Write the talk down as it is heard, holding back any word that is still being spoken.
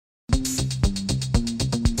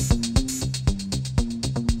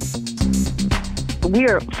We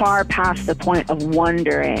are far past the point of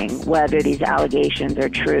wondering whether these allegations are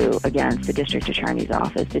true against the district attorney's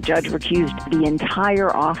office. The judge recused the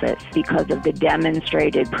entire office because of the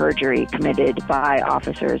demonstrated perjury committed by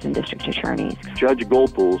officers and district attorneys. Judge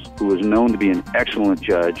Goldfuss, who is known to be an excellent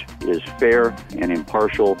judge, is fair and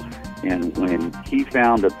impartial, and when he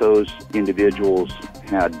found that those individuals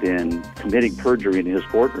had been committing perjury in his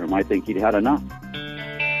courtroom, I think he'd had enough.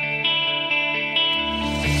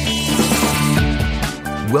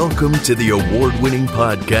 Welcome to the award-winning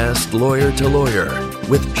podcast, Lawyer to Lawyer,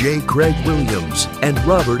 with J. Craig Williams and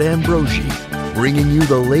Robert Ambrogi, bringing you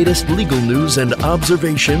the latest legal news and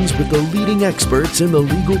observations with the leading experts in the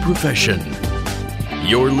legal profession.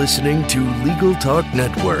 You're listening to Legal Talk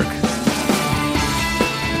Network.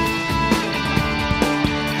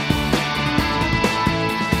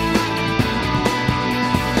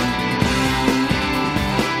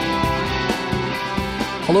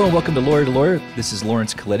 Hello and welcome to Lawyer. This is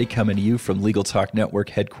Lawrence Coletti coming to you from Legal Talk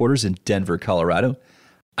Network headquarters in Denver, Colorado.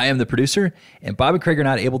 I am the producer, and Bob and Craig are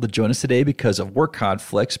not able to join us today because of work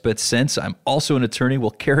conflicts, but since I'm also an attorney,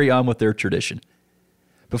 we'll carry on with their tradition.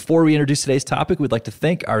 Before we introduce today's topic, we'd like to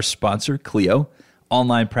thank our sponsor, Clio,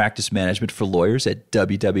 online practice management for lawyers at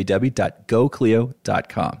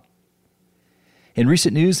www.goclio.com. In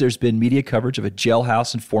recent news, there's been media coverage of a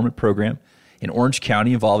jailhouse informant program in Orange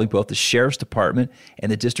County involving both the Sheriff's Department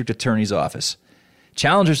and the District Attorney's Office.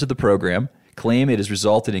 Challengers of the program claim it has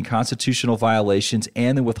resulted in constitutional violations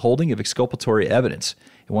and the withholding of exculpatory evidence.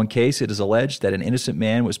 In one case, it is alleged that an innocent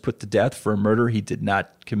man was put to death for a murder he did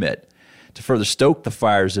not commit. To further stoke the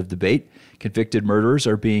fires of debate, convicted murderers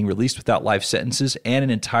are being released without life sentences, and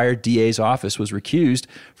an entire DA's office was recused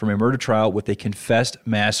from a murder trial with a confessed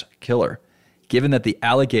mass killer. Given that the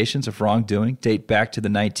allegations of wrongdoing date back to the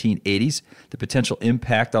 1980s, the potential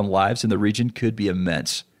impact on lives in the region could be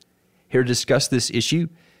immense. Here to discuss this issue,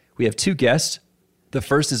 we have two guests. The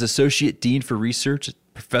first is Associate Dean for Research,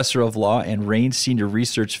 Professor of Law, and Raines Senior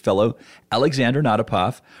Research Fellow, Alexandra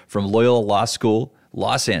Nadopoff from Loyola Law School,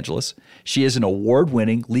 Los Angeles. She is an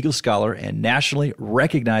award-winning legal scholar and nationally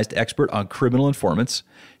recognized expert on criminal informants.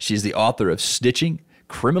 She is the author of Snitching,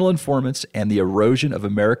 Criminal Informants, and the Erosion of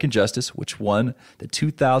American Justice, which won the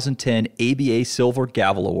 2010 ABA Silver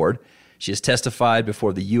Gavel Award. She has testified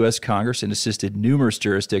before the U.S. Congress and assisted numerous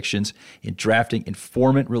jurisdictions in drafting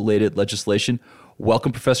informant-related legislation.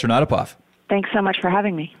 Welcome, Professor Nadopoff. Thanks so much for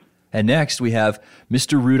having me. And next, we have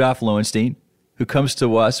Mr. Rudolph Lowenstein, who comes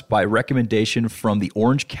to us by recommendation from the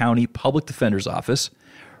Orange County Public Defender's Office.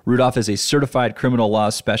 Rudolph is a certified criminal law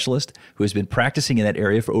specialist who has been practicing in that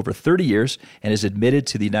area for over 30 years and is admitted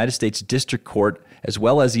to the United States District Court as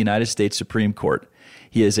well as the United States Supreme Court.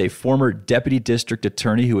 He is a former deputy district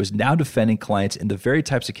attorney who is now defending clients in the very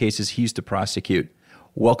types of cases he used to prosecute.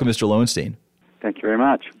 Welcome, Mr. Lowenstein. Thank you very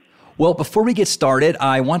much. Well, before we get started,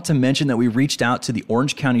 I want to mention that we reached out to the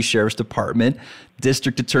Orange County Sheriff's Department,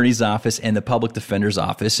 District Attorney's Office, and the Public Defender's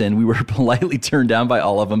Office, and we were politely turned down by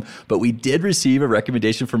all of them, but we did receive a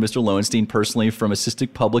recommendation from Mr. Lowenstein personally from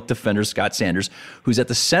Assistant Public Defender Scott Sanders, who's at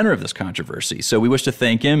the center of this controversy. So we wish to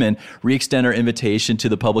thank him and re-extend our invitation to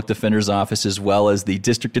the Public Defender's Office as well as the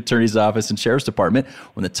District Attorney's Office and Sheriff's Department.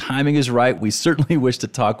 When the timing is right, we certainly wish to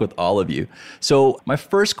talk with all of you. So my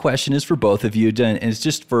first question is for both of you, and it's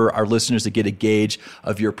just for our listeners to get a gauge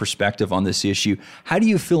of your perspective on this issue. How do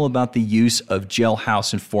you feel about the use of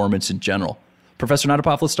jailhouse informants in general? Professor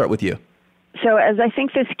Nadopoff, let's start with you. So as I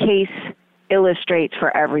think this case illustrates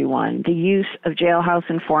for everyone, the use of jailhouse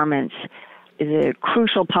informants is a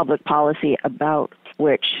crucial public policy about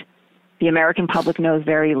which the American public knows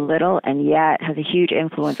very little and yet has a huge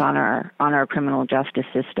influence on our criminal justice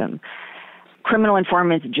system. Criminal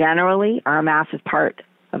informants generally are a massive part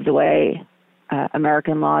of the way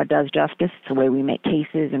American law does justice. It's the way we make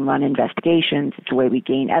cases and run investigations. It's the way we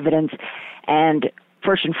gain evidence. And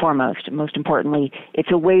first and foremost, most importantly,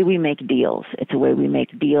 it's a way we make deals. It's a way we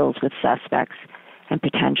make deals with suspects and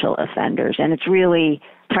potential offenders. And it really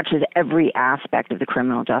touches every aspect of the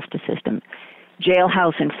criminal justice system.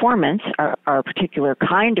 Jailhouse informants are a particular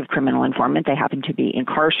kind of criminal informant. They happen to be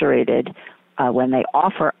incarcerated when they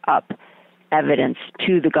offer up evidence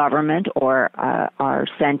to the government or are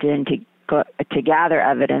sent in to gather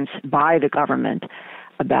evidence by the government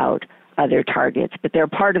about other targets. But they're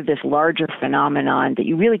part of this larger phenomenon that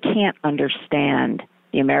you really can't understand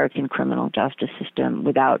the American criminal justice system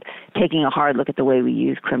without taking a hard look at the way we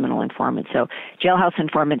use criminal informants. So jailhouse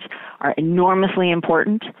informants are enormously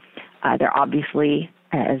important. They're obviously,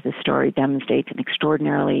 as the story demonstrates, an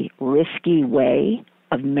extraordinarily risky way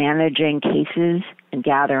of managing cases and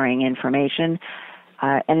gathering information.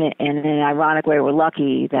 And in an ironic way, we're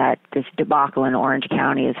lucky that this debacle in Orange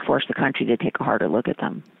County has forced the country to take a harder look at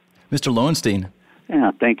them. Mr. Lowenstein.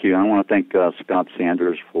 Yeah, thank you. I want to thank Scott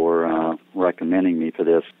Sanders for recommending me for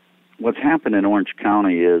this. What's happened in Orange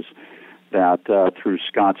County is that through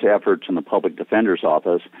Scott's efforts in the Public Defender's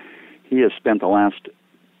Office, he has spent the last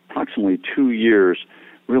approximately 2 years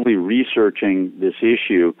really researching this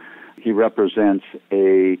issue. He represents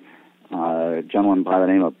a gentleman by the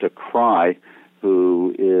name of Decry,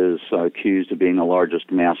 who is accused of being the largest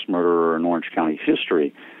mass murderer in Orange County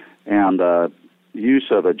history. And use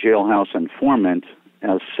of a jailhouse informant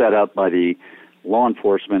as set up by the law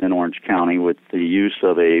enforcement in Orange County with the use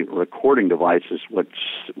of a recording device is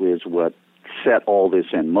what set all this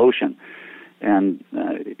in motion. And,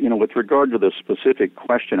 with regard to the specific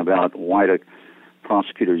question about why do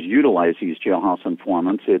prosecutors utilize these jailhouse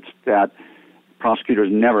informants, it's that prosecutors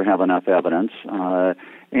never have enough evidence,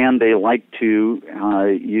 and they like to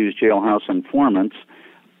use jailhouse informants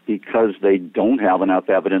because they don't have enough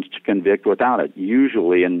evidence to convict without it.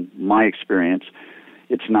 Usually, in my experience,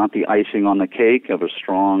 it's not the icing on the cake of a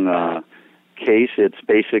strong case. It's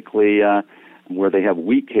basically where they have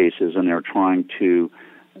weak cases and they're trying to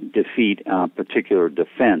defeat a particular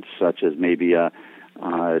defense, such as maybe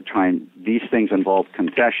these things involve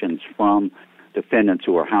confessions from defendants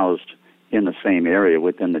who are housed in the same area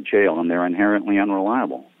within the jail, and they're inherently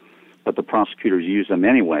unreliable. But the prosecutors use them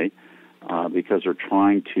anyway because they're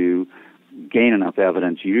trying to gain enough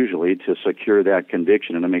evidence usually to secure that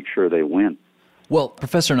conviction and to make sure they win. Well,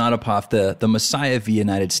 Professor Nadopoff, the Messiah v.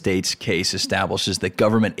 United States case establishes that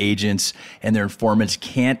government agents and their informants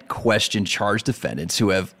can't question charged defendants who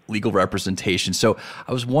have legal representation. So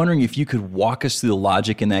I was wondering if you could walk us through the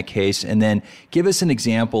logic in that case and then give us an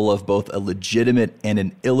example of both a legitimate and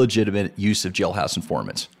an illegitimate use of jailhouse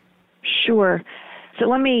informants. Sure. So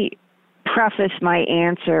let me preface my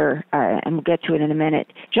answer, and we'll get to it in a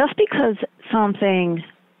minute. Just because something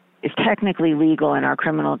is technically legal in our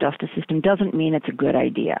criminal justice system doesn't mean it's a good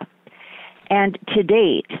idea. And to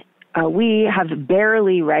date, we have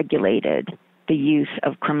barely regulated the use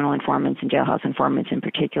of criminal informants and jailhouse informants in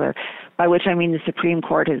particular, by which I mean the Supreme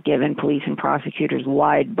Court has given police and prosecutors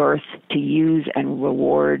wide berth to use and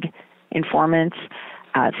reward informants.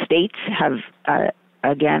 States have,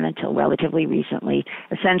 again, until relatively recently,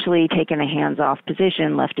 essentially taken a hands-off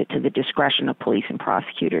position, left it to the discretion of police and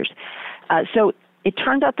prosecutors. So it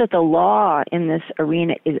turns out that the law in this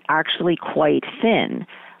arena is actually quite thin,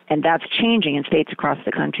 and that's changing in states across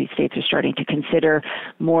the country. States are starting to consider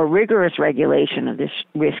more rigorous regulation of this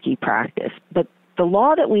risky practice. But the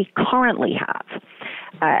law that we currently have,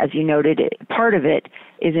 as you noted, part of it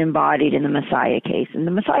is embodied in the Messiah case. And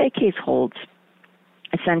the Messiah case holds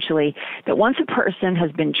essentially that once a person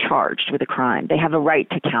has been charged with a crime, they have a right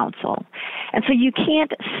to counsel. And so you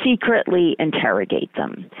can't secretly interrogate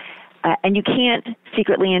them. And you can't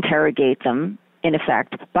secretly interrogate them, in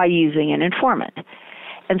effect, by using an informant.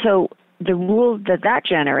 And so the rule that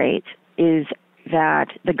generates is that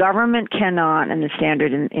the government cannot, and the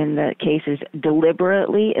standard in the case is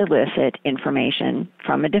deliberately elicit information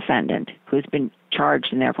from a defendant who's been charged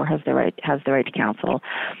and therefore has the right to counsel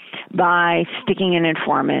by sticking an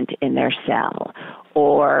informant in their cell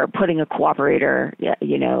or putting a cooperator,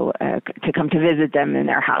 to come to visit them in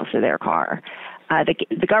their house or their car.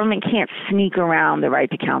 The government can't sneak around the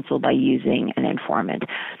right to counsel by using an informant.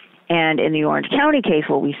 And in the Orange County case,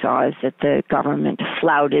 what we saw is that the government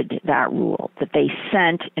flouted that rule, that they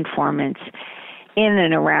sent informants in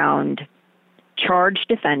and around charged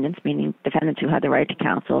defendants, meaning defendants who had the right to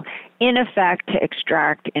counsel, in effect to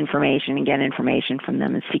extract information and get information from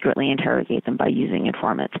them and secretly interrogate them by using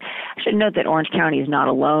informants. I should note that Orange County is not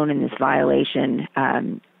alone in this violation.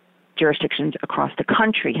 Jurisdictions across the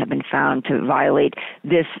country have been found to violate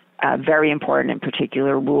this very important and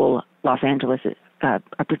particular rule. Los Angeles is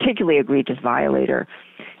a particularly egregious violator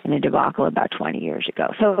in a debacle about 20 years ago.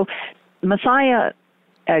 So Messiah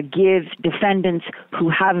gives defendants who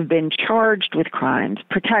have been charged with crimes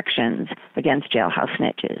protections against jailhouse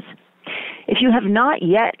snitches. If you have not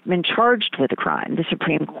yet been charged with a crime, the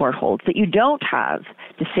Supreme Court holds that you don't have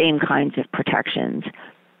the same kinds of protections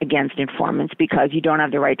against informants because you don't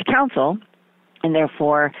have the right to counsel, and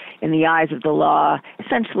therefore, in the eyes of the law,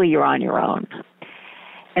 essentially you're on your own.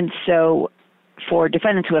 And so for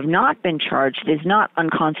defendants who have not been charged, it is not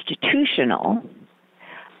unconstitutional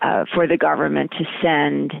for the government to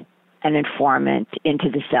send an informant into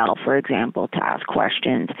the cell, for example, to ask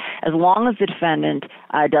questions, as long as the defendant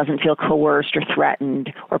doesn't feel coerced or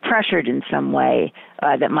threatened or pressured in some way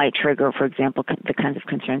that might trigger, for example, the kinds of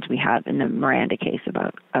concerns we have in the Miranda case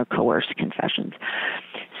about coerced confessions.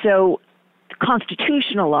 So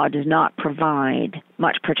constitutional law does not provide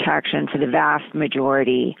much protection for the vast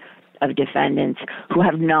majority of defendants who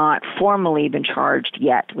have not formally been charged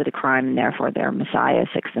yet with a crime, and therefore their Messiah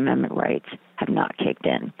Sixth Amendment rights have not kicked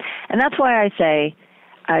in. And that's why I say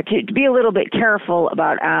to be a little bit careful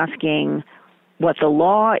about asking what the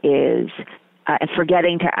law is and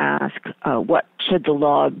forgetting to ask what should the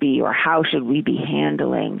law be or how should we be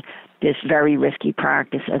handling this very risky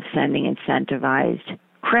practice of sending incentivized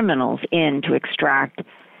criminals in to extract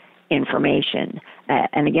information.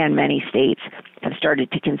 And again, many states have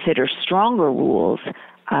started to consider stronger rules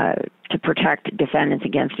to protect defendants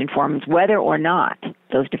against informants, whether or not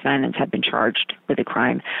those defendants have been charged with a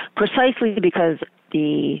crime, precisely because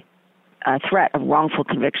the threat of wrongful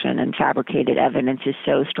conviction and fabricated evidence is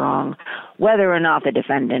so strong, whether or not the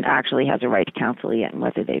defendant actually has a right to counsel yet and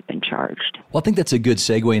whether they've been charged. Well, I think that's a good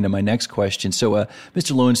segue into my next question. So,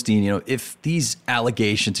 Mr. Lowenstein, if these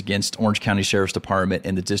allegations against Orange County Sheriff's Department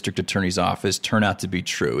and the District Attorney's Office turn out to be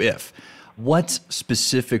true, what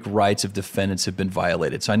specific rights of defendants have been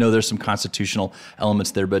violated? So I know there's some constitutional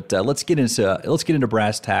elements there, but let's get into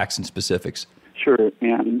brass tacks and specifics. Sure.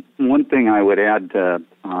 And one thing I would add to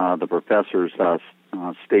the professor's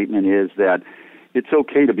statement is that it's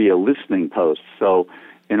okay to be a listening post. So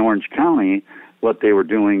in Orange County, what they were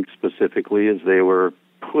doing specifically is they were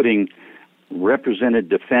putting represented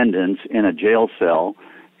defendants in a jail cell,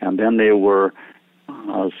 and then they were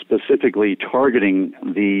specifically targeting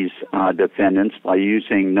these defendants by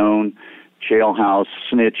using known jailhouse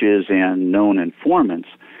snitches and known informants.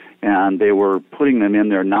 And they were putting them in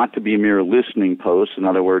there not to be mere listening posts. In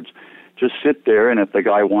other words, just sit there, and if the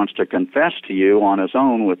guy wants to confess to you on his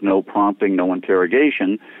own with no prompting, no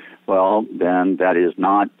interrogation, well, then that is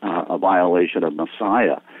not a violation of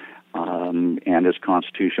Messiah and his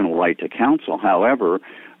constitutional right to counsel. However,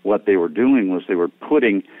 what they were doing was they were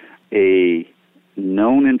putting a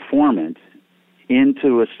known informant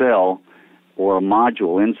into a cell or a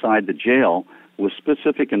module inside the jail with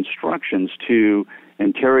specific instructions to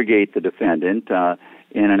interrogate the defendant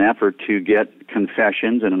in an effort to get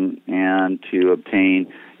confessions and to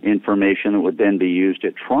obtain information that would then be used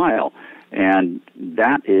at trial. And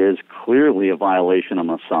that is clearly a violation of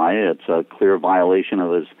Messiah. It's a clear violation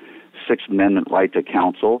of his Sixth Amendment right to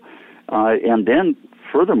counsel. And then,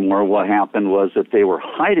 furthermore, what happened was that they were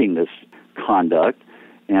hiding this conduct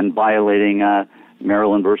and violating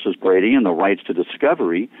Maryland versus Brady and the rights to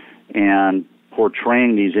discovery and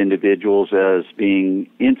portraying these individuals as being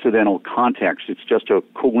incidental contacts. It's just a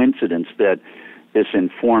coincidence that this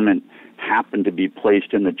informant happened to be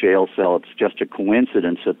placed in the jail cell. It's just a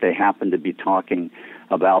coincidence that they happened to be talking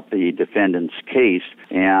about the defendant's case.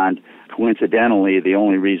 And coincidentally, the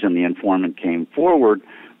only reason the informant came forward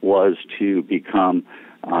was to become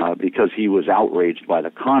because he was outraged by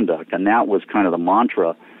the conduct. And that was kind of the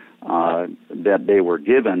mantra that they were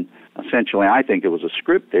given. Essentially, I think it was a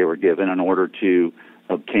script they were given in order to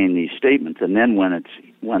obtain these statements. And then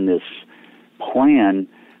when this plan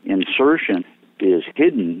insertion is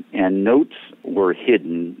hidden and notes were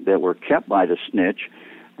hidden that were kept by the snitch,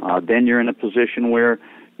 then you're in a position where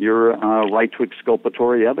your right to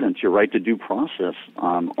exculpatory evidence, your right to due process,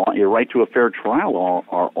 your right to a fair trial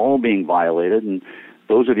are all being violated. And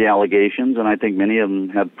those are the allegations, and I think many of them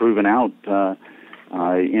have proven out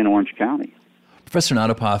in Orange County. Professor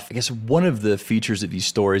Nadopoff, I guess one of the features of these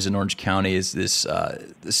stories in Orange County is this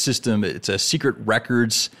system. It's a secret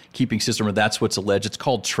records keeping system, or that's what's alleged. It's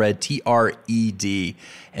called TRED, T-R-E-D.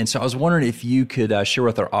 And so I was wondering if you could share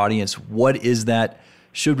with our audience, what is that?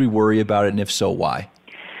 Should we worry about it? And if so, why?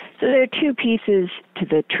 So there are two pieces to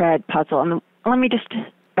the TRED puzzle. And let me just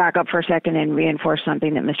back up for a second and reinforce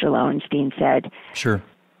something that Mr. Lowenstein said. Sure.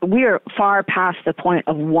 We are far past the point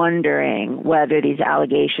of wondering whether these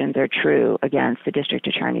allegations are true against the district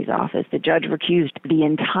attorney's office. The judge recused the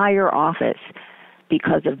entire office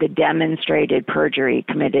because of the demonstrated perjury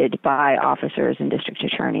committed by officers and district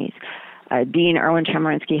attorneys. Dean Erwin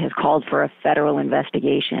Chemerinsky has called for a federal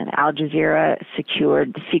investigation. Al Jazeera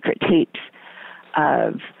secured the secret tapes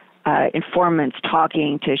of informants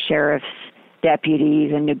talking to sheriff's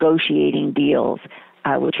deputies and negotiating deals,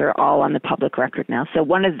 which are all on the public record now. So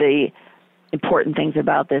one of the important things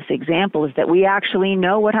about this example is that we actually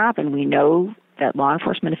know what happened. We know that law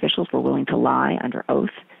enforcement officials were willing to lie under oath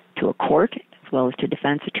to a court as well as to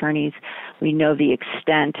defense attorneys. We know the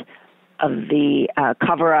extent of the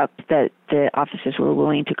cover-up that the officers were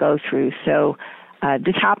willing to go through. So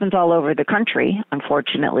this happens all over the country,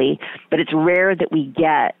 unfortunately, but it's rare that we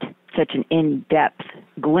get such an in-depth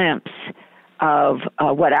glimpse of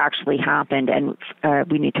what actually happened. And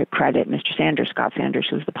we need to credit Mr. Sanders, Scott Sanders,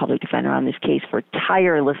 who was the public defender on this case, for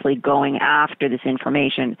tirelessly going after this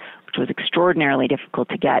information, which was extraordinarily difficult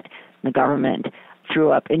to get. The government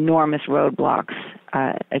threw up enormous roadblocks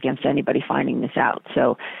against anybody finding this out.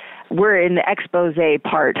 So we're in the expose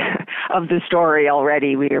part of the story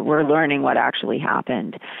already. We're learning what actually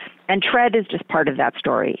happened. And TRED is just part of that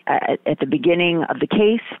story. At the beginning of the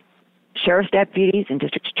case, sheriff's deputies and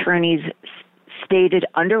district attorneys stated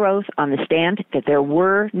under oath on the stand that there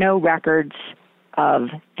were no records of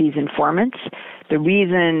these informants. The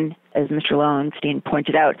reason, as Mr. Lowenstein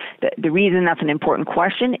pointed out, the reason that's an important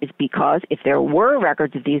question is because if there were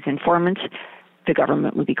records of these informants, the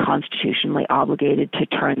government would be constitutionally obligated to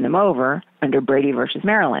turn them over under Brady versus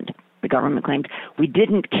Maryland. The government claimed we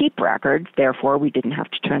didn't keep records, therefore we didn't have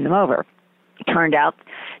to turn them over. It turned out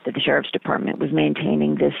that the Sheriff's Department was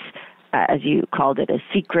maintaining this, as you called it, a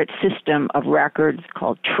secret system of records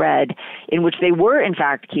called TRED, in which they were, in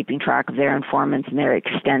fact, keeping track of their informants and their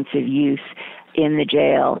extensive use in the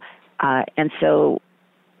jail. And so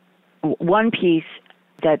one piece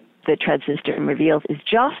that the TRED system reveals is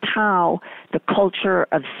just how the culture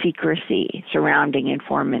of secrecy surrounding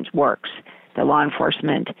informants works. The law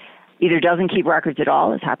enforcement either doesn't keep records at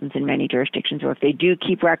all, as happens in many jurisdictions, or if they do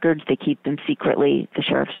keep records, they keep them secretly. The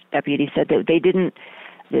sheriff's deputy said that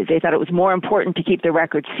they thought it was more important to keep the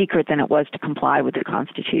records secret than it was to comply with the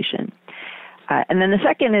Constitution. And then the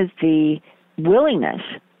second is the willingness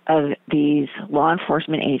of these law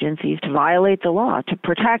enforcement agencies to violate the law, to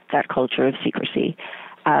protect that culture of secrecy.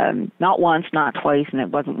 Not once, not twice, and it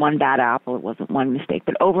wasn't one bad apple, it wasn't one mistake,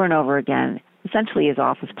 but over and over again, essentially as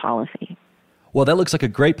office policy. Well, that looks like a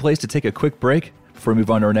great place to take a quick break. Before we move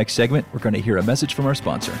on to our next segment, we're going to hear a message from our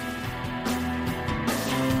sponsor.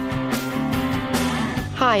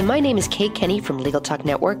 Hi, my name is Kate Kenny from Legal Talk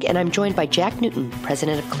Network, and I'm joined by Jack Newton,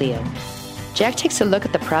 president of Clio. Jack takes a look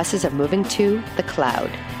at the process of moving to the cloud.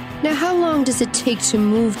 Now, how long does it take to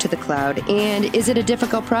move to the cloud, and is it a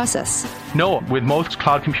difficult process? No, with most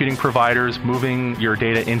cloud computing providers, moving your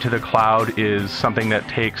data into the cloud is something that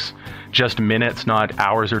takes just minutes, not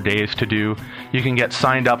hours or days to do. You can get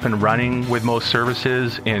signed up and running with most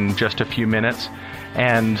services in just a few minutes.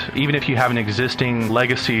 And even if you have an existing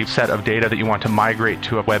legacy set of data that you want to migrate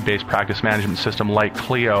to a web-based practice management system like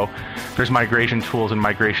Clio, there's migration tools and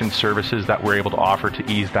migration services that we're able to offer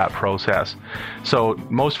to ease that process. So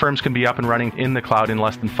most firms can be up and running in the cloud in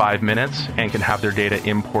less than 5 minutes and can have their data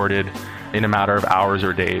imported in a matter of hours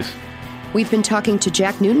or days. We've been talking to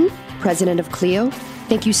Jack Newton, president of Clio.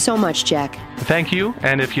 Thank you so much, Jack. Thank you.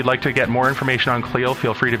 And if you'd like to get more information on Clio,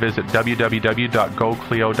 feel free to visit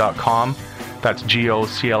www.goclio.com. That's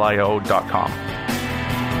GOCLIO.com.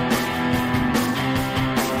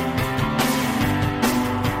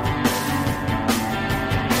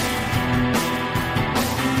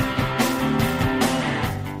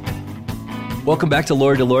 Welcome back to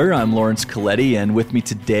Lawyer. I'm Lawrence Coletti, and with me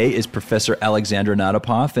today is Professor Alexandra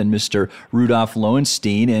Nadopoff and Mr. Rudolph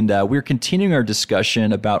Lowenstein, and we're continuing our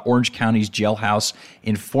discussion about Orange County's Jailhouse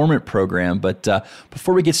Informant Program. But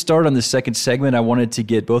before we get started on the second segment, I wanted to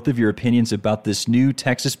get both of your opinions about this new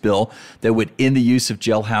Texas bill that would end the use of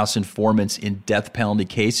jailhouse informants in death penalty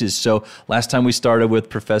cases. So last time we started with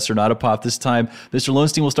Professor Nadopoff. This time, Mr.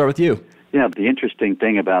 Lowenstein, we'll start with you. Yeah, the interesting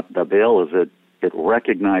thing about the bill is that it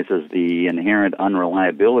recognizes the inherent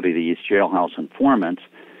unreliability of these jailhouse informants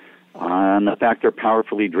and the fact they're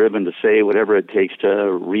powerfully driven to say whatever it takes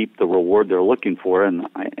to reap the reward they're looking for, and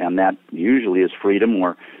that usually is freedom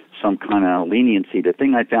or some kind of leniency. The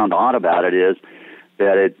thing I found odd about it is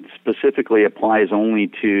that it specifically applies only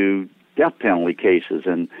to death penalty cases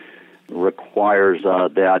and requires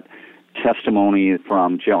that testimony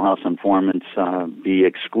from jailhouse informants be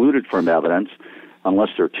excluded from evidence unless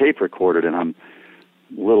they're tape recorded, and I'm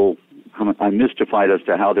mystified as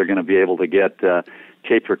to how they're going to be able to get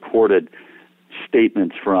tape recorded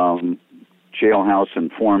statements from jailhouse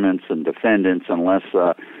informants and defendants unless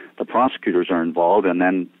the prosecutors are involved, and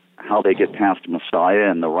then how they get past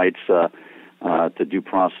Messiah and the rights to due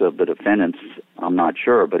process of the defendants, I'm not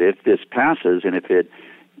sure. But if this passes and if it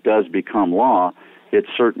does become law, it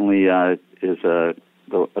certainly is a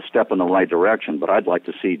step in the right direction. But I'd like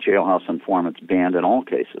to see jailhouse informants banned in all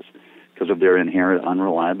cases because of their inherent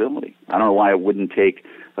unreliability. I don't know why it wouldn't take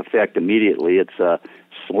effect immediately. It's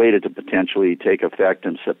slated to potentially take effect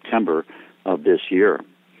in September of this year.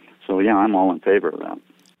 So, yeah, I'm all in favor of that.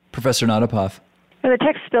 Professor Nadopoff. The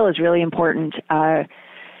Texas bill is really important.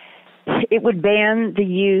 It would ban the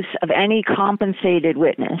use of any compensated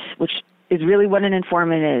witness, which is really what an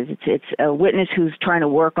informant is. It's a witness who's trying to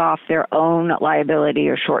work off their own liability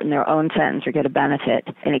or shorten their own sentence or get a benefit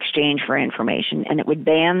in exchange for information. And it would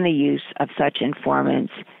ban the use of such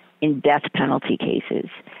informants in death penalty cases.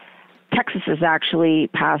 Texas has actually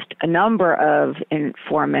passed a number of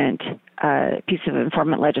pieces of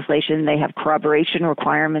informant legislation. They have corroboration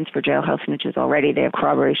requirements for jailhouse snitches already. They have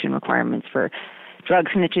corroboration requirements for drug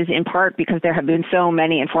snitches, in part because there have been so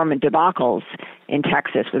many informant debacles in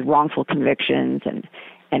Texas with wrongful convictions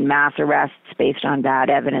and mass arrests based on bad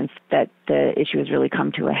evidence that the issue has really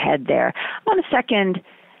come to a head there. I want to second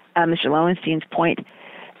Mr. Lowenstein's point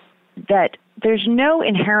that there's no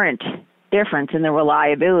inherent difference in the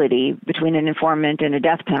reliability between an informant in a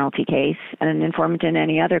death penalty case and an informant in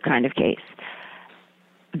any other kind of case.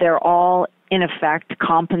 They're all, in effect,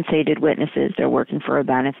 compensated witnesses. They're working for a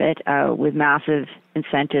benefit with massive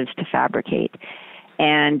incentives to fabricate.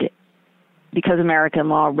 And because American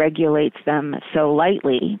law regulates them so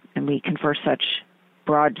lightly, and we confer such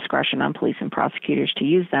broad discretion on police and prosecutors to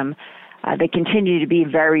use them, they continue to be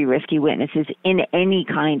very risky witnesses in any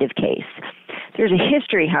kind of case. There's a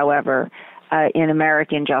history, however, in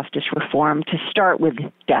American justice reform to start with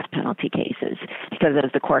death penalty cases, because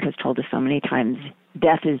as the court has told us so many times,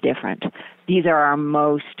 death is different. These are our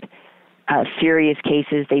most serious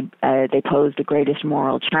cases. They pose the greatest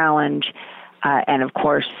moral challenge, and of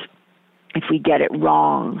course, if we get it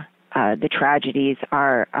wrong, the tragedies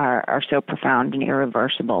are so profound and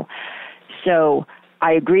irreversible. So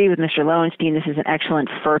I agree with Mr. Lowenstein. This is an excellent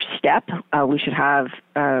first step. We should have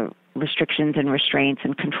restrictions and restraints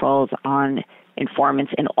and controls on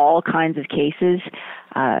informants in all kinds of cases,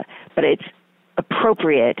 but it's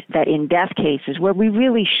appropriate that in death cases where we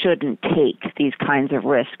really shouldn't take these kinds of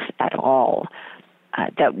risks at all,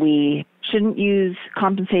 that we shouldn't use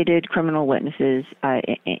compensated criminal witnesses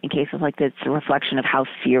in cases like this. It's a reflection of how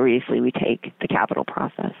seriously we take the capital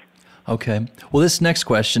process. Okay. Well, this next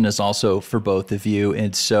question is also for both of you.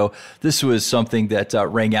 And so this was something that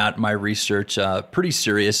rang out in my research, pretty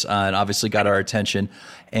serious, and obviously got our attention.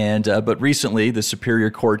 And but recently, the Superior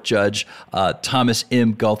Court Judge Thomas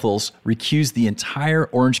M. Goethals recused the entire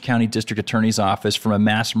Orange County District Attorney's Office from a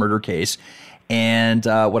mass murder case. And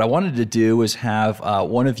what I wanted to do was have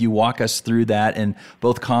one of you walk us through that and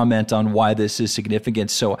both comment on why this is significant.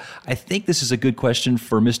 So I think this is a good question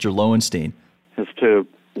for Mr. Lowenstein. As to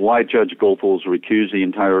why Judge Goethals recused the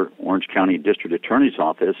entire Orange County District Attorney's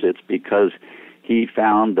Office, it's because he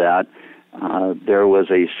found that there was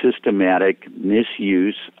a systematic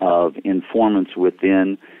misuse of informants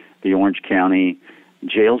within the Orange County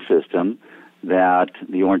jail system, that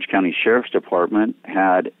the Orange County Sheriff's Department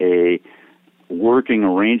had a working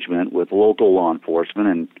arrangement with local law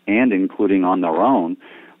enforcement and including on their own,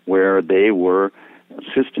 where they were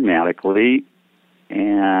systematically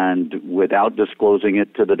and without disclosing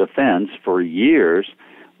it to the defense for years,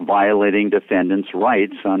 violating defendants'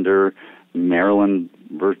 rights under Maryland,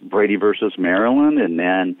 Brady versus Maryland, and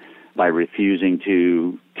then by refusing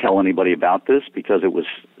to tell anybody about this because it was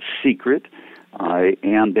secret,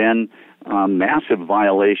 and then massive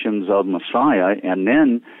violations of Messiah. And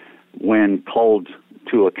then when called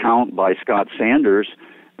to account by Scott Sanders,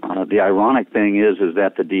 the ironic thing is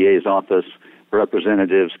that the DA's office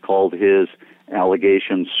representatives called his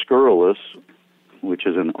allegations scurrilous, which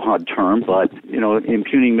is an odd term, but,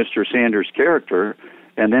 impugning Mr. Sanders' character.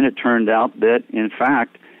 And then it turned out that, in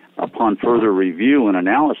fact, upon further review and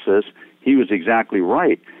analysis, he was exactly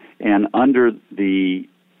right. And under the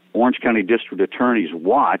Orange County District Attorney's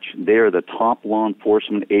watch, they're the top law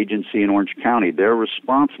enforcement agency in Orange County. They're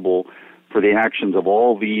responsible for the actions of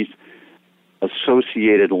all these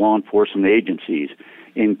associated law enforcement agencies,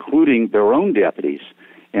 including their own deputies.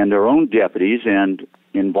 And their own deputies, and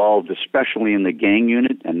involved especially in the gang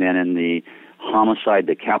unit and then in the homicide,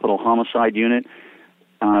 the capital homicide unit,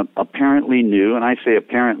 apparently knew, and I say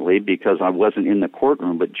apparently because I wasn't in the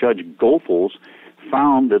courtroom, but Judge Goethals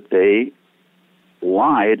found that they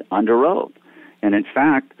lied under oath. And in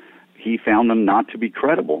fact, he found them not to be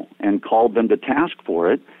credible and called them to task for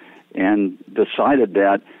it and decided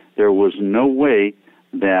that there was no way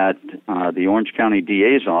that the Orange County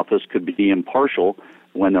DA's office could be impartial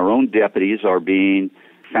when their own deputies are being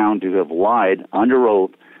found to have lied under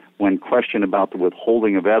oath when questioned about the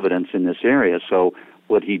withholding of evidence in this area. So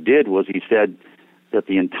what he did was he said that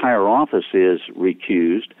the entire office is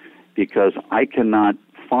recused because I cannot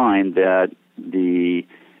find that the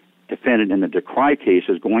defendant in the Decry case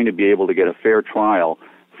is going to be able to get a fair trial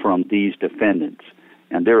from these defendants.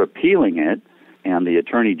 And they're appealing it, and the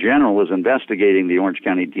Attorney General is investigating the Orange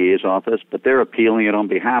County DA's office, but they're appealing it on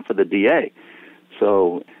behalf of the DA.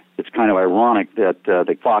 So it's kind of ironic that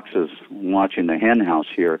the fox is watching the hen house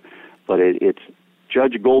here, but it's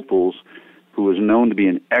Judge Goethals, who is known to be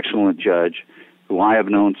an excellent judge, who I have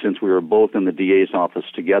known since we were both in the DA's office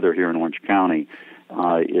together here in Orange County,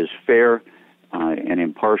 is fair and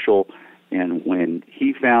impartial. And when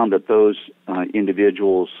he found that those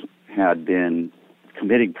individuals had been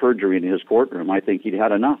committing perjury in his courtroom, I think he'd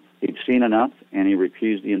had enough. He'd seen enough, and he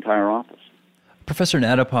recused the entire office. Professor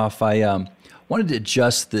Nadapoff, I wanted to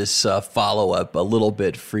adjust this follow-up a little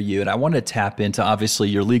bit for you, and I wanted to tap into, obviously,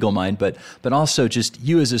 your legal mind, but also just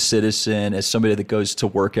you as a citizen, as somebody that goes to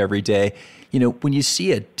work every day. You know, when you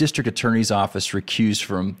see a district attorney's office recused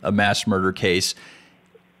from a mass murder case,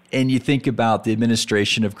 and you think about the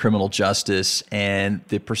administration of criminal justice and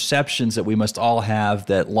the perceptions that we must all have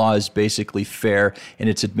that law is basically fair and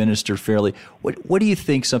it's administered fairly, what do you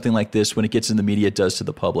think something like this, when it gets in the media, does to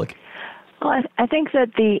the public? Well, I think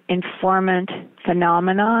that the informant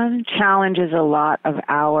phenomenon challenges a lot of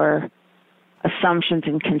our assumptions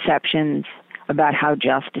and conceptions about how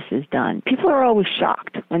justice is done. People are always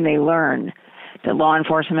shocked when they learn that law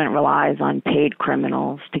enforcement relies on paid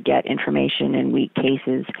criminals to get information in weak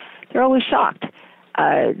cases. They're always shocked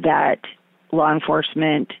that law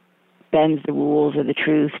enforcement bends the rules of the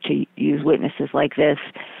truth to use witnesses like this.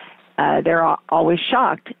 They're always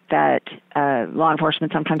shocked that law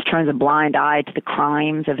enforcement sometimes turns a blind eye to the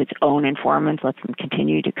crimes of its own informants, lets them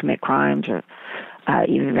continue to commit crimes or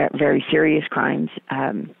even very serious crimes,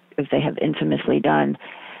 as they have infamously done.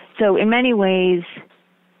 So in many ways,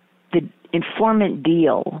 the informant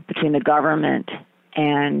deal between the government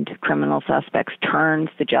and criminal suspects turns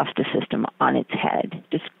the justice system on its head,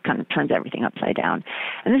 just kind of turns everything upside down.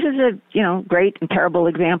 And this is a great and terrible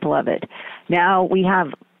example of it. Now we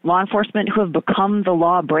have law enforcement who have become the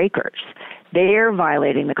law breakers. They're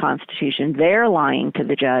violating the Constitution. They're lying to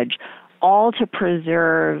the judge, all to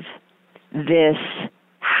preserve this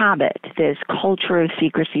habit, this culture of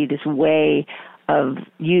secrecy, this way of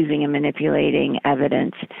using and manipulating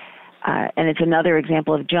evidence. And it's another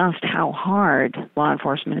example of just how hard law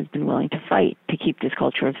enforcement has been willing to fight to keep this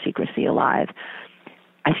culture of secrecy alive.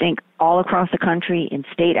 I think all across the country, in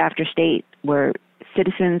state after state, where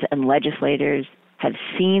citizens and legislators have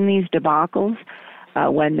seen these debacles,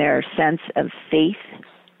 when their sense of faith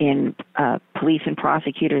in police and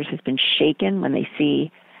prosecutors has been shaken, when they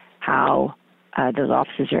see how those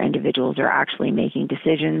officers or individuals are actually making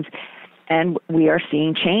decisions. And we are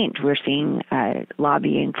seeing change. We're seeing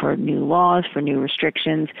lobbying for new laws, for new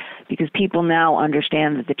restrictions, because people now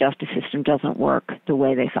understand that the justice system doesn't work the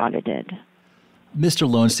way they thought it did. Mr.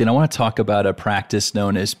 Lowenstein, I want to talk about a practice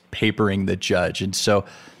known as papering the judge. And so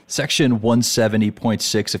Section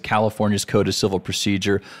 170.6 of California's Code of Civil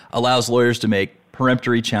Procedure allows lawyers to make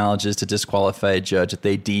peremptory challenges to disqualify a judge that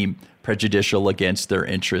they deem prejudicial against their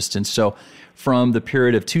interests. And so from the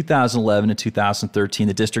period of 2011 to 2013,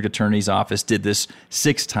 the district attorney's office did this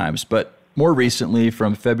 6 times. But more recently,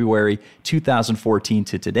 from February 2014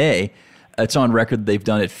 to today, it's on record that they've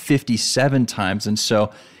done it 57 times. And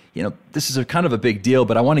so, this is a kind of a big deal,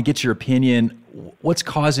 but I want to get your opinion. What's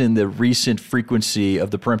causing the recent frequency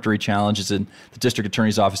of the peremptory challenges in the district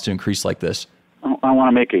attorney's office to increase like this? I want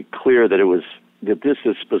to make it clear that this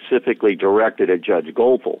is specifically directed at Judge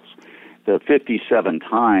Goethals. The 57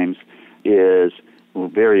 times is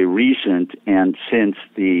very recent, and since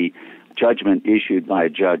the judgment issued by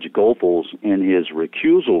Judge Goethals in his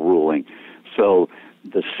recusal ruling. So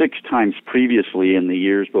the 6 times previously in the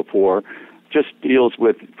years before just deals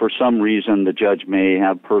with, for some reason, the judge may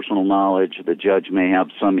have personal knowledge, the judge may have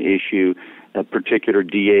some issue, a particular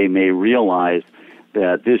DA may realize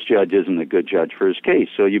that this judge isn't a good judge for his case,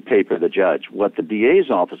 so you paper the judge. What the DA's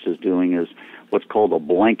office is doing is what's called a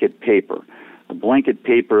blanket paper. A blanket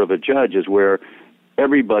paper of a judge is where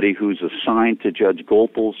everybody who's assigned to Judge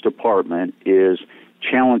Goethals' department is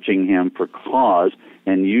challenging him for cause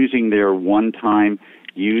and using their one-time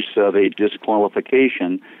use of a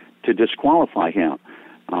disqualification to disqualify him.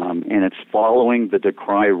 And it's following the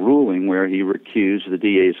Decry ruling where he recused the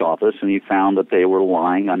DA's office and he found that they were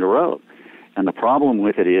lying under oath. And the problem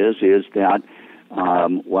with it is that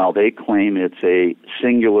while they claim it's a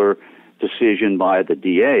singular decision by the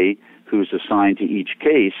DA who's assigned to each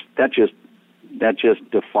case, that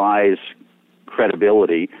just defies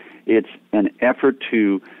credibility. It's an effort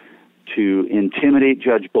to intimidate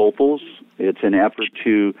Judge Goethals. It's an effort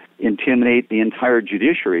to intimidate the entire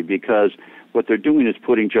judiciary, because what they're doing is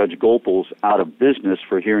putting Judge Goethals out of business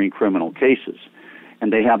for hearing criminal cases.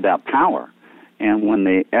 And they have that power. And when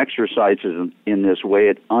they exercise it in this way,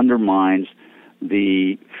 it undermines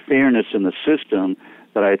the fairness in the system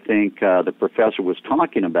that I think the professor was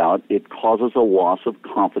talking about, it causes a loss of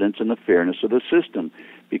confidence in the fairness of the system,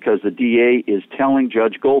 because the DA is telling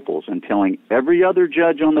Judge Goethals and telling every other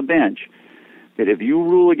judge on the bench that if you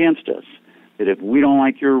rule against us, that if we don't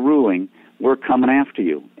like your ruling, we're coming after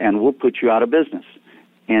you and we'll put you out of business.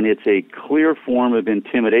 And it's a clear form of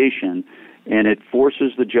intimidation, and it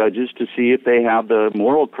forces the judges to see if they have the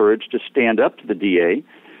moral courage to stand up to the DA,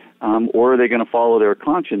 or are they going to follow their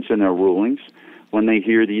conscience in their rulings when they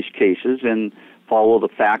hear these cases and follow the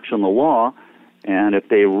facts and the law. And if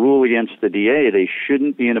they rule against the DA, they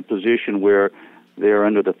shouldn't be in a position where they're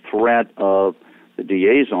under the threat of the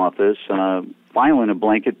DA's office filing a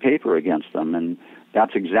blanket paper against them. And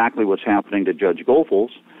that's exactly what's happening to Judge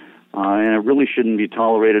Goethals. And it really shouldn't be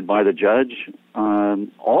tolerated by the judge.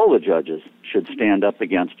 All the judges should stand up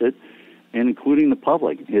against it, including the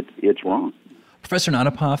public. It's wrong. Professor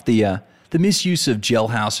Nadapoff, the misuse of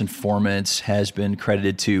jailhouse informants has been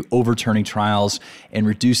credited to overturning trials and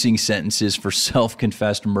reducing sentences for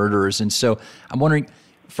self-confessed murderers. And so I'm wondering,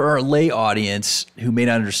 for our lay audience who may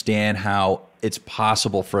not understand how it's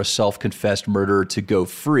possible for a self-confessed murderer to go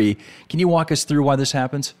free, can you walk us through why this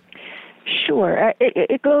happens? Sure.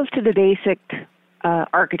 It goes to the basic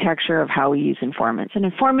architecture of how we use informants. An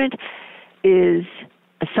informant is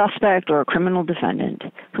a suspect or a criminal defendant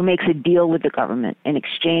who makes a deal with the government in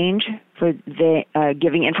exchange for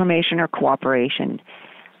giving information or cooperation.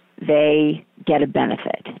 They get a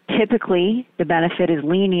benefit. Typically, the benefit is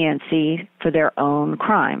leniency for their own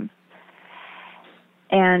crime.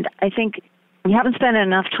 And I think we haven't spent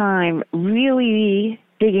enough time really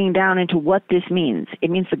digging down into what this means.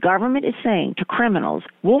 It means the government is saying to criminals,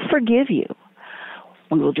 we'll forgive you.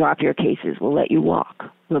 We will drop your cases. We'll let you walk.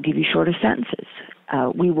 We'll give you shorter sentences.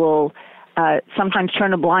 We will sometimes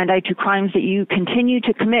turn a blind eye to crimes that you continue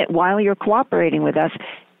to commit while you're cooperating with us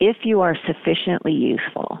if you are sufficiently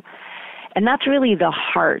useful. And that's really the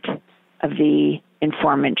heart of the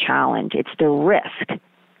informant challenge. It's the risk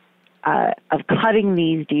of cutting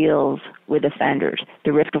these deals with offenders.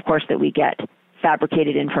 The risk, of course, that we get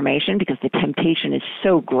fabricated information because the temptation is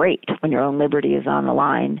so great when your own liberty is on the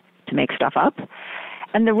line to make stuff up.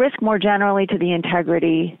 And the risk more generally to the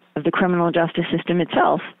integrity of the criminal justice system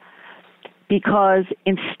itself, because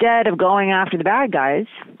instead of going after the bad guys,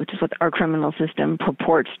 which is what our criminal system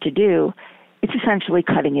purports to do, it's essentially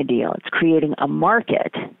cutting a deal. It's creating a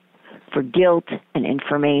market for guilt and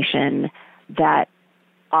information that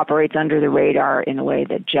operates under the radar in a way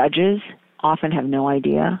that judges often have no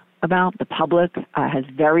idea about, the public has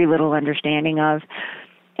very little understanding of.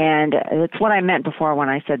 And it's what I meant before when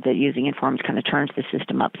I said that using informants kind of turns the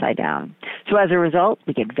system upside down. So as a result,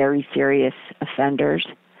 we get very serious offenders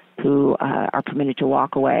who are permitted to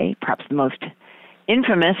walk away. Perhaps the most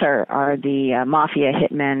infamous are the mafia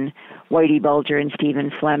hitmen Whitey Bulger and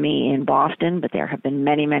Stephen Flemmi in Boston, but there have been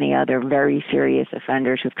many, many other very serious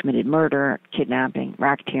offenders who've committed murder, kidnapping,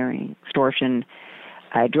 racketeering, extortion,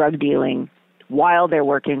 drug dealing, while they're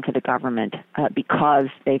working for the government because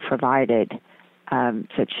they provided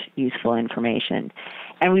such useful information.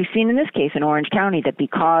 And we've seen in this case in Orange County that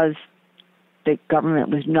because the government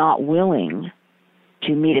was not willing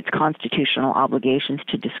to meet its constitutional obligations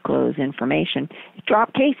to disclose information, it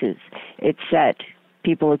dropped cases. It set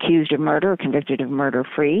people accused of murder or convicted of murder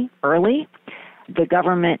free early. The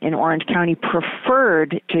government in Orange County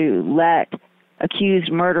preferred to let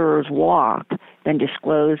accused murderers walk than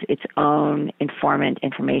disclose its own informant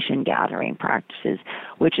information gathering practices,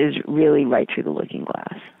 which is really right through the looking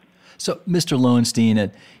glass. So, Mr.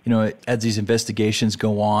 Lowenstein, as these investigations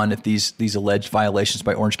go on, if these alleged violations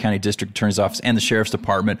by Orange County District Attorney's Office and the Sheriff's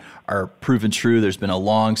Department are proven true, there's been a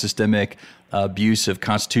long systemic abuse of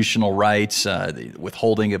constitutional rights, the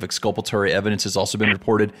withholding of exculpatory evidence has also been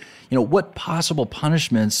reported. What possible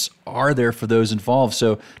punishments are there for those involved?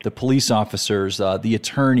 So the police officers, the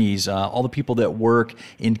attorneys, all the people that work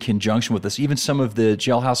in conjunction with us, even some of the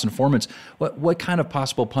jailhouse informants, what kind of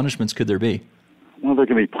possible punishments could there be? Well, there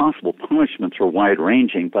can be possible punishments are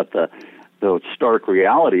wide-ranging, but the stark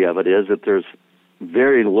reality of it is that there's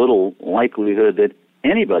very little likelihood that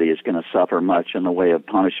anybody is going to suffer much in the way of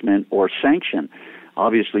punishment or sanction.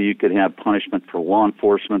 Obviously, you could have punishment for law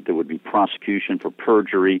enforcement. There would be prosecution for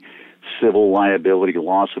perjury, civil liability,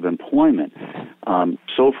 loss of employment.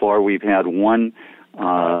 So far, we've had one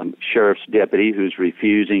sheriff's deputy who's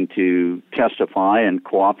refusing to testify and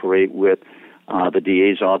cooperate with the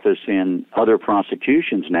DA's office in other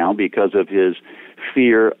prosecutions now because of his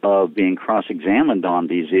fear of being cross-examined on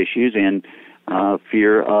these issues and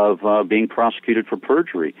fear of being prosecuted for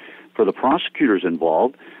perjury. For the prosecutors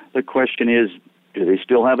involved, the question is, do they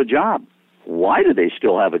still have a job? Why do they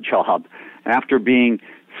still have a job? after being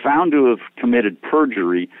found to have committed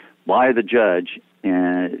perjury by the judge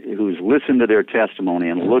who's listened to their testimony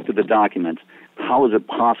and looked at the documents, how is it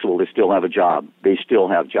possible they still have a job? They still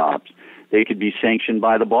have jobs. They could be sanctioned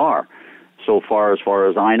by the bar. So far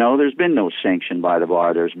as I know, there's been no sanction by the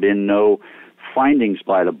bar. There's been no findings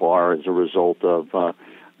by the bar as a result of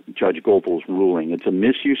Judge Gopal's ruling. It's a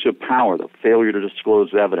misuse of power, the failure to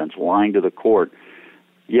disclose evidence, lying to the court.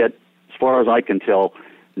 Yet, as far as I can tell,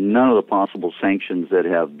 none of the possible sanctions that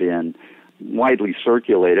have been widely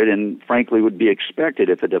circulated and frankly would be expected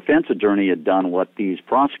if a defense attorney had done what these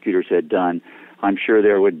prosecutors had done. I'm sure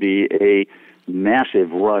there would be a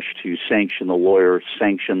massive rush to sanction the lawyer,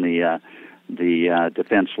 sanction the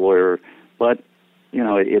defense lawyer. But,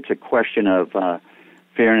 it's a question of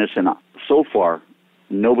fairness, and so far,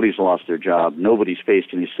 nobody's lost their job. Nobody's faced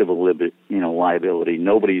any civil liability.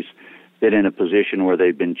 Nobody's been in a position where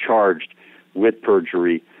they've been charged with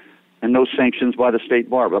perjury, and no sanctions by the state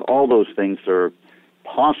bar. But all those things are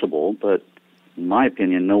possible, but in my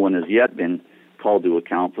opinion, no one has yet been called to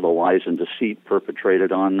account for the lies and deceit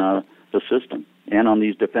perpetrated on the system and on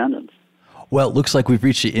these defendants. Well, it looks like we've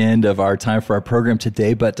reached the end of our time for our program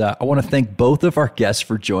today, but I want to thank both of our guests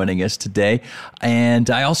for joining us today. And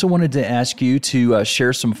I also wanted to ask you to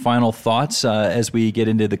share some final thoughts as we get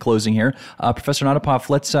into the closing here. Professor Nadapov,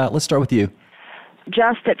 let's start with you.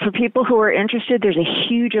 Just that for people who are interested, there's a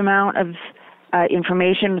huge amount of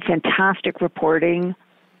information, fantastic reporting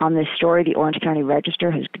on this story. The Orange County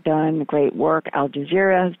Register has done great work. Al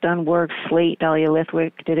Jazeera has done work. Slate, Dahlia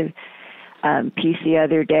Lithwick did a piece the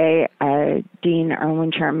other day. Dean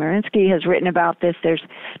Erwin Chemerinsky has written about this. There's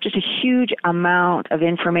just a huge amount of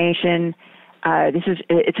information.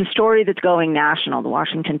 It's a story that's going national. The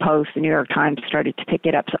Washington Post, the New York Times started to pick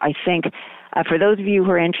it up. So I think for those of you who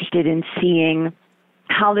are interested in seeing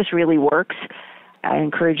how this really works, I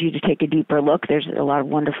encourage you to take a deeper look. There's a lot of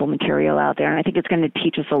wonderful material out there, and I think it's going to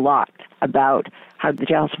teach us a lot about how the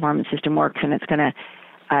jailhouse informant system works, and it's going to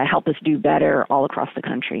help us do better all across the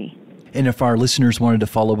country. And if our listeners wanted to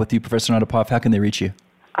follow with you, Professor Nadapov, how can they reach you?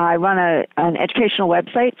 I run an educational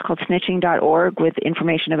website. It's called snitching.org with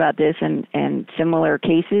information about this and similar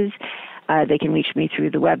cases. They can reach me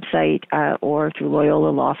through the website or through Loyola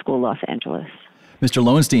Law School, Los Angeles. Mr.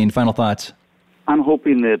 Lowenstein, final thoughts. I'm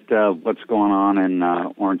hoping that what's going on in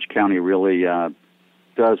Orange County really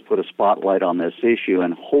does put a spotlight on this issue,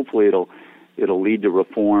 and hopefully it'll lead to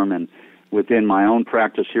reform. And within my own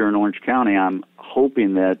practice here in Orange County, I'm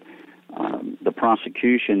hoping that the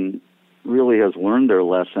prosecution really has learned their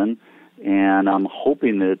lesson, and I'm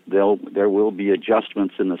hoping that there will be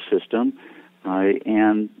adjustments in the system,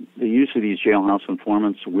 and the use of these jailhouse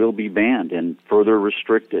informants will be banned and further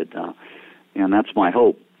restricted, and that's my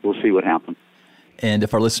hope. We'll see what happens. And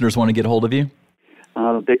if our listeners want to get a hold of you?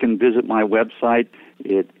 They can visit my website.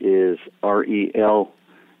 It is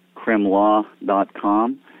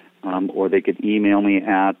relcrimlaw.com. Or they could email me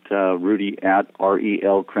at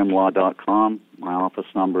rudy@relcrimlaw.com. My office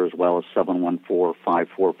number as well as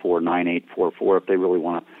 714-544-9844 if they really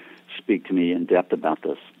want to speak to me in depth about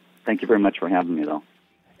this. Thank you very much for having me, though.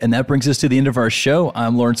 And that brings us to the end of our show.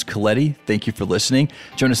 I'm Lawrence Coletti. Thank you for listening.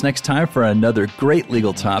 Join us next time for another great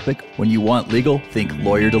legal topic. When you want legal, think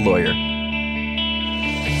lawyer to lawyer.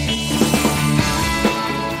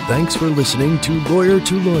 Thanks for listening to Lawyer,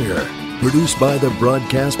 produced by the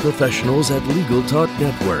broadcast professionals at Legal Talk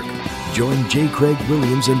Network. Join J. Craig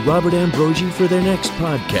Williams and Robert Ambrogi for their next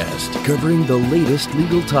podcast covering the latest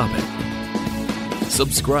legal topic.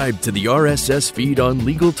 Subscribe to the RSS feed on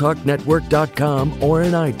LegalTalkNetwork.com or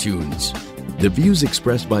in iTunes. The views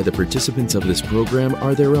expressed by the participants of this program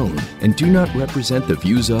are their own and do not represent the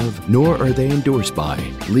views of, nor are they endorsed by,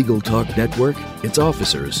 Legal Talk Network, its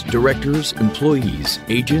officers, directors, employees,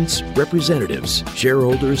 agents, representatives,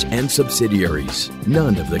 shareholders, and subsidiaries.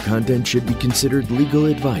 None of the content should be considered legal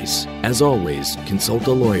advice. As always, consult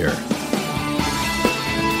a lawyer.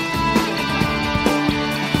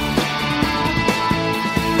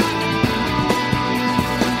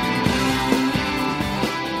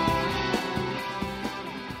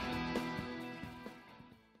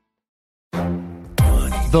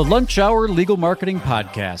 The Lunch Hour Legal Marketing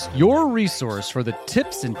Podcast, your resource for the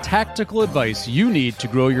tips and tactical advice you need to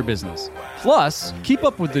grow your business. Plus, keep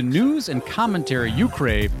up with the news and commentary you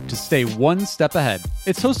crave to stay one step ahead.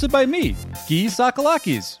 It's hosted by me, Guy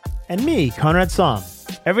Sakalakis. And me, Conrad Som.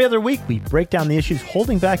 Every other week, we break down the issues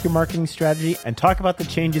holding back your marketing strategy and talk about the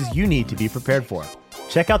changes you need to be prepared for.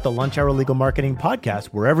 Check out the Lunch Hour Legal Marketing Podcast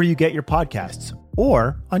wherever you get your podcasts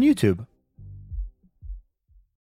or on YouTube.